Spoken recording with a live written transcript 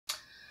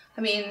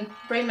I mean,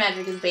 brain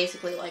magic is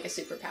basically like a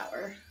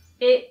superpower.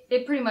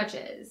 It pretty much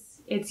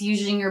is. It's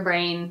using your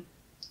brain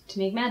to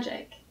make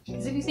magic.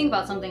 Because if you think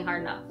about something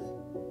hard enough,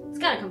 it's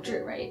gotta come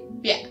true, right?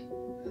 Yeah.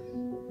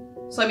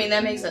 So I mean,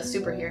 that makes us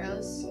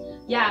superheroes.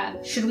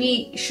 Yeah. Should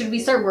we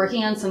start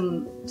working on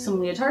some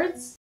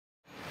leotards?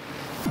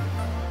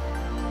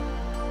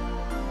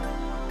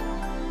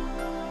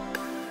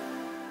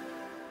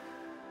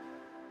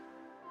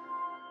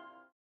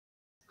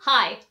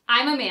 Hi,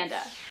 I'm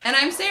Amanda. And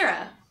I'm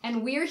Sarah.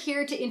 And we're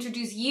here to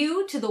introduce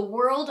you to the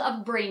world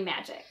of brain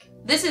magic.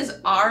 This is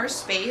our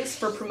space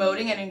for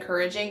promoting and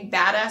encouraging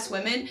badass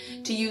women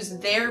to use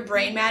their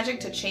brain magic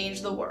to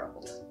change the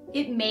world.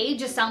 It may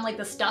just sound like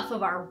the stuff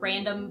of our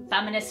random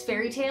feminist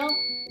fairy tale,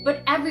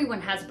 but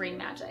everyone has brain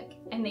magic,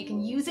 and they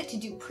can use it to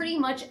do pretty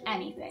much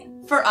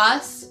anything. For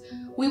us,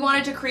 we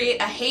wanted to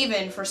create a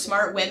haven for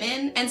smart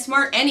women and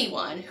smart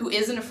anyone who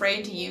isn't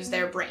afraid to use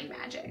their brain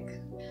magic.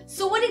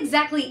 So what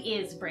exactly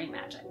is brain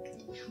magic?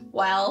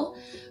 Well,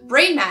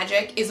 brain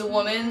magic is a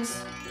woman's,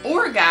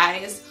 or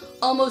guy's,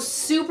 almost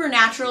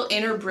supernatural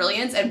inner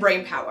brilliance and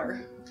brain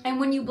power. And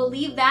when you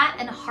believe that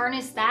and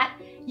harness that,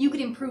 you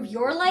could improve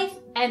your life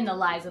and the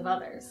lives of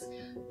others.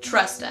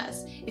 Trust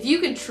us, if you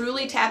can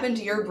truly tap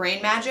into your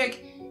brain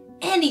magic,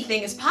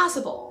 anything is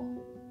possible.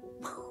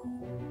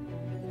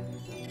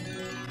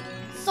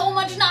 So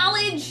much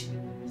knowledge!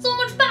 So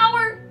much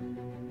power!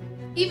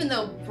 Even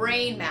though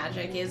brain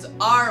magic is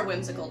our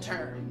whimsical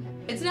term,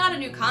 it's not a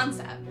new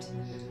concept.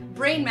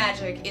 Brain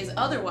magic is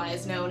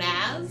otherwise known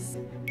as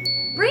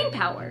brain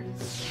power,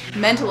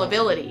 mental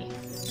ability,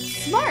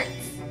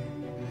 smarts,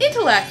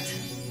 intellect,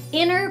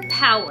 inner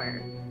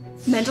power,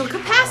 mental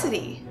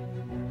capacity,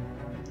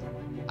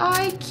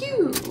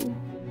 IQ,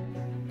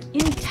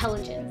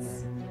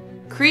 intelligence,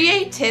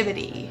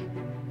 creativity.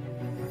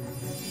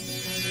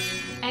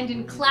 And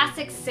in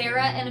classic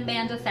Sarah and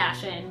Amanda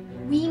fashion,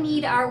 we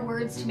need our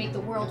words to make the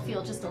world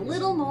feel just a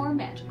little more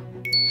magical.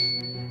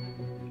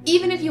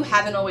 Even if you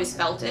haven't always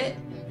felt it,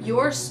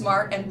 you're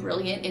smart and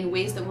brilliant in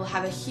ways that will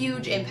have a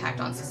huge impact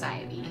on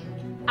society.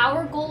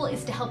 Our goal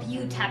is to help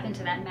you tap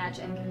into that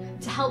magic,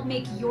 to help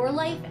make your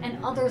life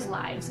and others'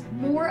 lives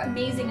more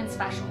amazing and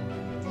special.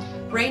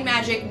 Brain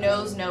magic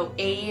knows no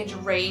age,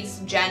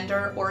 race,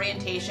 gender,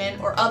 orientation,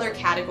 or other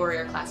category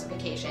or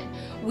classification.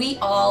 We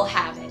all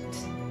have it.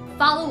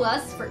 Follow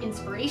us for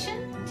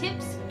inspiration,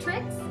 tips,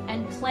 tricks,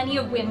 and plenty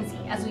of whimsy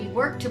as we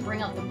work to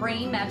bring out the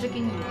brain magic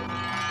in you.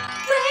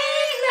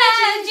 Brain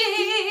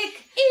magic!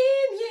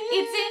 In you!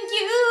 It's in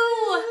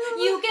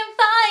you! You can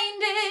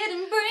find it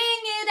and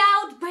bring it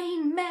out,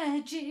 brain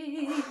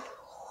magic!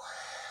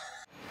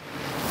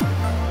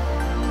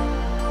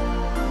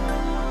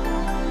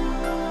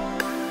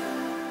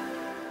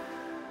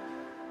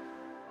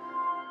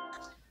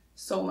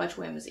 So much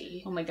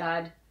whimsy. Oh my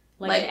god.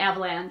 Like an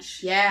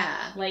avalanche.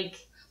 Yeah.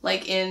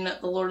 Like in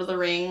The Lord of the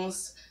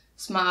Rings,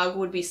 Smaug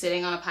would be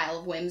sitting on a pile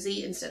of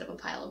whimsy instead of a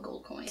pile of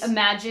gold coins.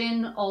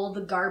 Imagine all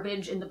the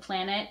garbage in the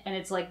planet and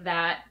it's like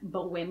that,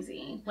 but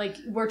whimsy. Like,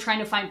 we're trying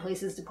to find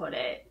places to put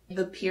it.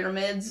 The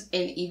pyramids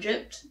in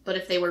Egypt, but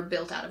if they were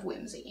built out of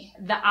whimsy.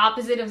 The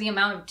opposite of the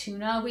amount of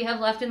tuna we have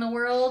left in the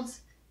world,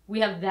 we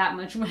have that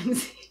much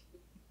whimsy.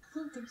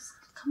 Oh, they're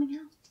coming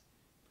out.